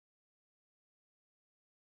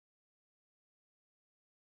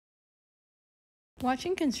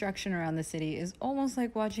Watching construction around the city is almost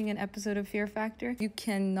like watching an episode of Fear Factor. You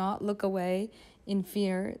cannot look away in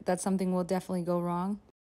fear that something will definitely go wrong.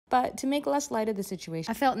 But to make less light of the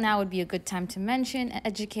situation, I felt now would be a good time to mention,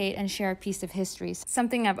 educate, and share a piece of history,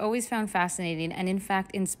 something I've always found fascinating and in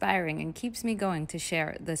fact inspiring and keeps me going to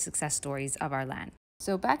share the success stories of our land.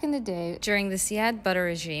 So back in the day, during the Siad Barre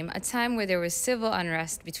regime, a time where there was civil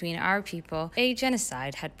unrest between our people, a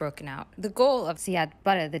genocide had broken out. The goal of Siad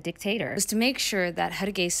Barre, the dictator, was to make sure that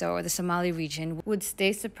Hargeisa, or the Somali region, would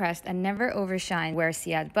stay suppressed and never overshine where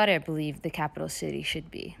Siad Barre believed the capital city should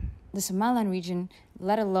be. The Somaliland region,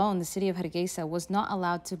 let alone the city of Hargeisa, was not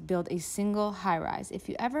allowed to build a single high-rise. If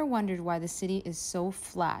you ever wondered why the city is so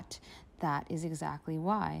flat, that is exactly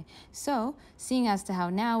why. So, seeing as to how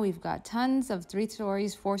now we've got tons of 3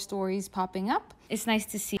 stories, 4 stories popping up, it's nice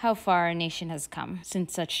to see how far our nation has come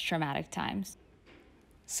since such traumatic times.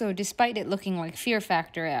 So despite it looking like Fear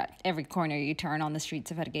Factor at every corner you turn on the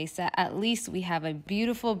streets of Hargeisa, at least we have a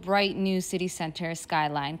beautiful, bright new city center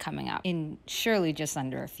skyline coming up in surely just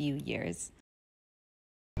under a few years.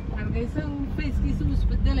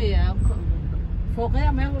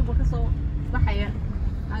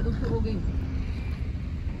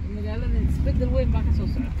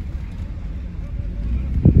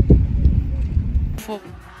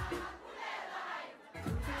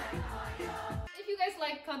 If you guys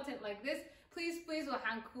like content like this, please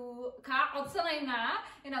waxaan kaa codsanaynaa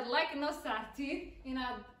inaad like noo saartid,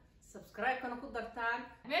 inaad subscribe kana ku dartaan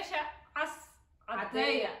meesha cas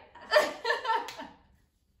cadeeya.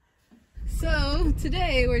 So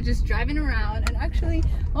today we're just driving around, and actually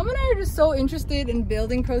Mom and I are just so interested in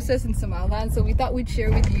building process in Somaliland, so we thought we'd share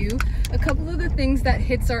with you a couple of the things that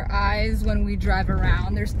hits our eyes when we drive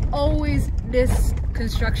around. There's always this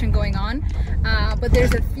construction going on, but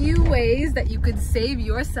there's a few ways that you could save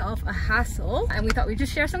yourself a hassle, and we thought we'd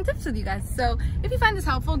just share some tips with you guys. So if you find this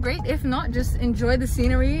helpful, great. If not, just enjoy the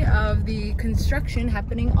scenery of the construction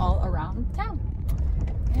happening all around town.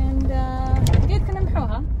 And geed kana muxuu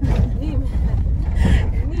ahaa?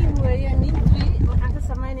 Neem weeye, neem tree. Waxaan ka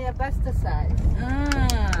samaynayaa pesticides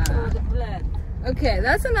for the plant. Okay,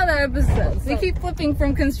 that's another episode. So we keep flipping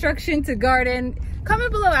from construction to garden. Comment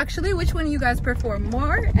below actually which one you guys prefer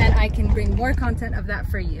more, and I can bring more content of that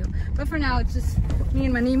for you. But for now, it's just me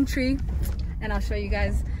and my neem tree, and I'll show you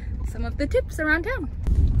guys some of the tips around town.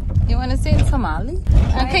 You want to say in Somali?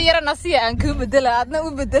 Okay, yara nasiya aan ku bedela, adna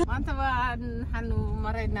u bedel. Maanta waxaanu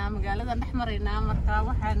maraynaa magaalada dhex maraynaa, marka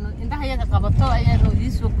waxaanu indhahayaga qabato ayaanu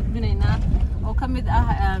idin soo gudbinaynaa oo kamid ah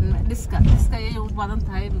dhiska ayay u badan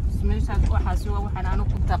tahay meeshaas waxaas waxaan aanu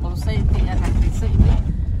ku taqoosay intii aan Hargeisa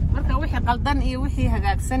marka wixii qaldan iyo wixii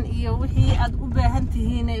hagaagsan iyo wixii aad u baahan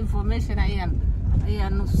tihiin information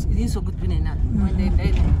ayaanu idin soo gudbinaynaa.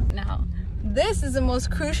 Now, this is the most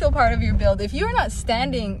crucial part of your build. If you're not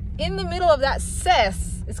standing in the middle of that cess,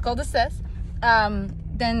 it's called a cess,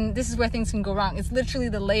 then this is where things can go wrong. It's literally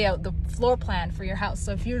the layout, the floor plan for your house.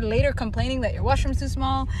 So if you're later complaining that your washroom's too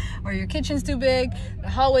small or your kitchen's too big, the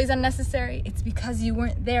hallway's unnecessary, it's because you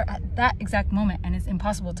weren't there at that exact moment, and it's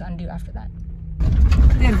impossible to undo after that.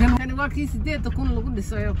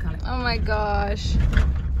 Oh my gosh.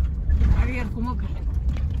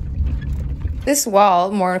 This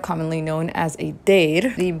wall, more commonly known as a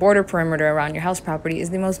dade, the border perimeter around your house property,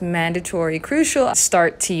 is the most mandatory, crucial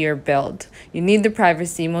start to your build. You need the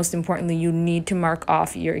privacy. Most importantly, you need to mark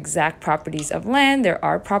off your exact properties of land. There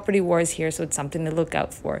are property wars here, so it's something to look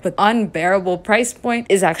out for. But unbearable price point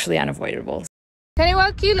is actually unavoidable. Kani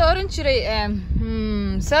waa kii la oran jiray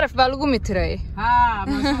saraf baa lagu mitray.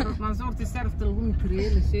 Mansoorti sarafta lagu mitray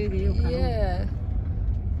la sheegayo kale. Yeah.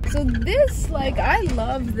 So this, like, I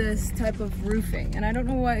love this type of roofing, and I don't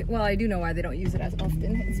know why. Well, I do know why they don't use it as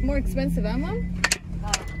often. It's more expensive, huh, Mom?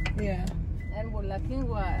 Yeah. And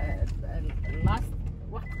last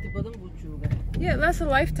yeah, that's a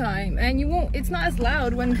lifetime, and you won't. It's not as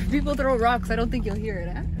loud when people throw rocks. I don't think you'll hear it,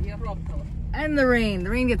 huh? Yeah, rock. And the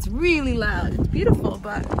rain gets really loud. It's beautiful,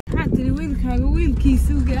 but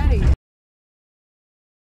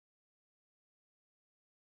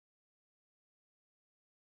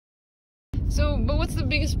so, but what's the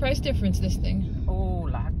biggest price difference this thing? Oh,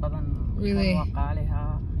 lacag badan. Really?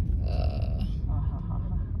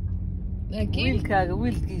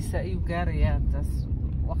 wiilkiisa ayuu gaarayaa taas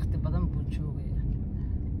waqti badan buu joogayaa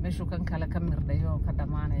meeshuu kan kale ka mirdhayo ka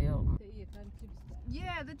dhamaanayo.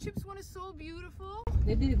 Yeah, the chips one is so beautiful.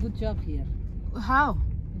 They did a good job here. How?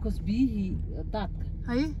 Because biyihii daadka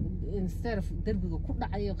Hey? instead of derbiga ku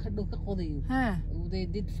dhacayo hadhow ka qodayo. They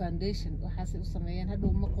did foundation waxaas u sameeyeen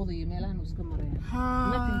hadhow ma qodayo meelahan uu iska maraya.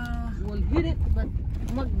 Nothing will hit it, but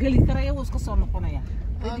ma gali karayo uu iska soo noqonaya.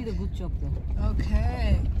 They did a good job there.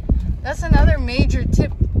 Okay. That's another major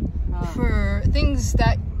tip for things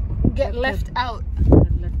that get left out.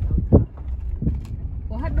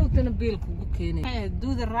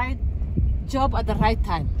 Do the right job at the right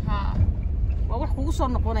time.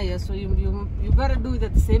 So you better do it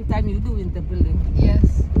at the same time you do in the building.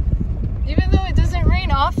 Yes. Even though it doesn't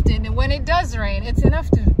rain often, and when it does rain, it's enough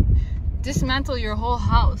to dismantle your whole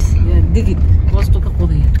house. Yeah, dig it.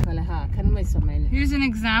 Here's an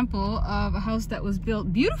example of a house that was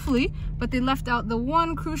built beautifully, but they left out the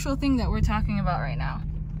one crucial thing that we're talking about right now.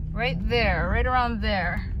 Right there, right around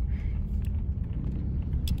there.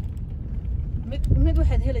 mid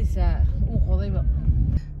waxaad helaysaa uu qodayba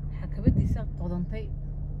xakabadiisa qodantay.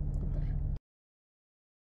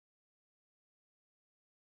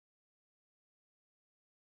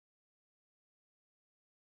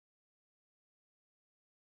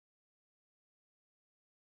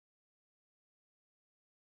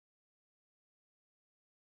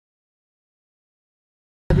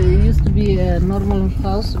 It used to be a normal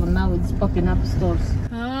house, but now it's popping up stores.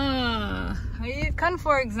 Kan,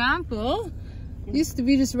 for example, used to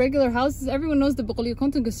be just regular houses. Everyone knows the Boqolyo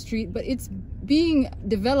Kontonga Street, but it's being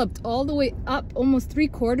developed all the way up, almost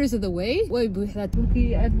 3/4 of the way. Way buuxda Turkey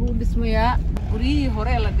aad buu dhismayaa. Guriyihii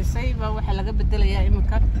hore la dhisay baa waxa laga bedelayaa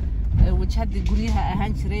imika wajhada guryaha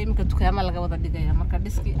ahaan jiray imika dukaamo laga wada dhigaya. Marka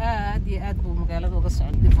dhiski aad iyo aad buu magaalada uga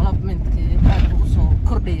socday. Development aad buu soo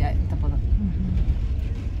kordhaya inta badan.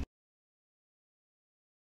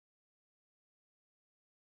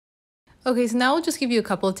 Okay, so now we'll just give you a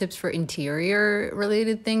couple of tips for interior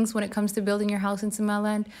related things when it comes to building your house in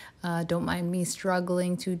Somaliland. Don't mind me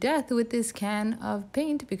struggling to death with this can of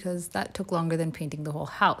paint because that took longer than painting the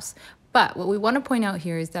whole house. But what we want to point out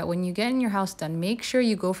here is that when you get in your house done, make sure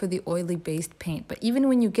you go for the oily based paint. But even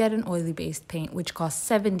when you get an oily based paint, which costs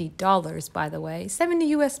 $70, by the way, 70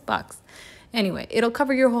 US bucks. Anyway, it'll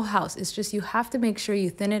cover your whole house. It's just you have to make sure you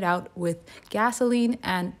thin it out with gasoline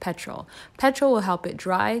and petrol. Petrol will help it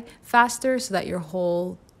dry faster so that you're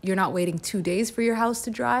not waiting 2 days for your house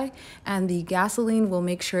to dry. And the gasoline will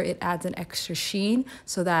make sure it adds an extra sheen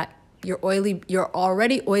so that your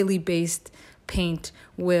already oily based paint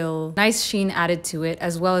will nice sheen added to it,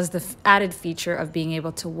 as well as the added feature of being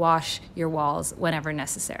able to wash your walls whenever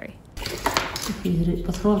necessary.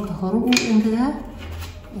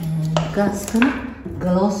 Gaaskana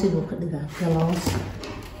galoosi buu ka dhigaa galoos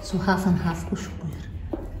so half and half ku shubo.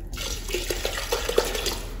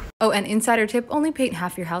 Oh, and insider tip, only paint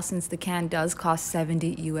half your house since the can does cost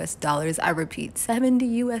 $70 US. I repeat, $70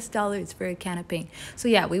 US for a can of paint. So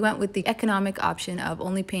yeah, we went with the economic option of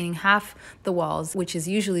only painting half the walls, which is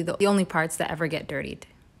usually the only parts that ever get dirtied.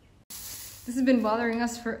 This has been bothering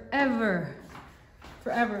us forever.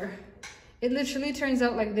 It literally turns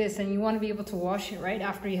out like this, and you want to be able to wash it right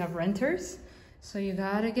after you have renters. So you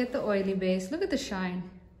gotta get the oily base. Look at the shine.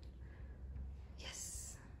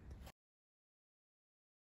 Yes.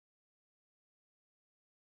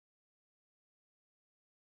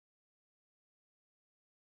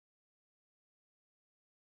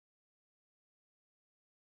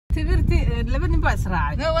 Timirti laba nin baa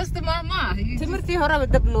israacay. No, what's the mama? Timirti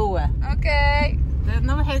horaba dab loowa. Okay.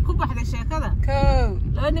 Dadna waxay ku baxday sheekada.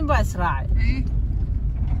 Laba nin baa israacay.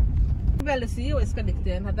 Baa la siiyay way iska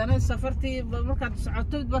dhigteen. Haddana safartii markaad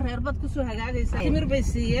socoto reerbad ku soo hagaagaysa. Timir bay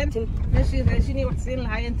siiyeen. Meeshii raashin wax siin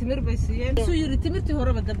lahaayeen timir bay siiyeen. Soo yiri timirti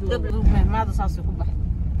horaba dab loowa. Maada saas ku baxday.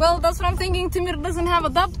 Well, that's what I'm thinking. Timir doesn't have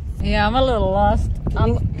a dab. Yeah, I'm a little lost.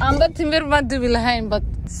 I'm the Timir ma dubi lahayn, but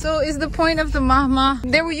so is the point of the mahma.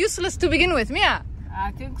 They were useless to begin with, Mia.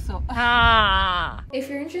 I think so. If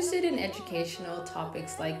you're interested in educational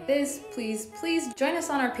topics like this, please join us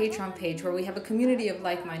on our Patreon page, where we have a community of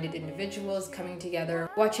like-minded individuals coming together,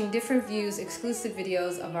 watching different views, exclusive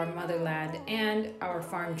videos of our motherland and our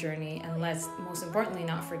farm journey. And let's most importantly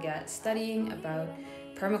not forget studying about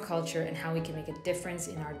permaculture and how we can make a difference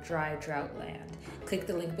in our dry drought land. Click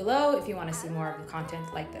the link below if you want to see more of the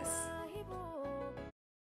content like this.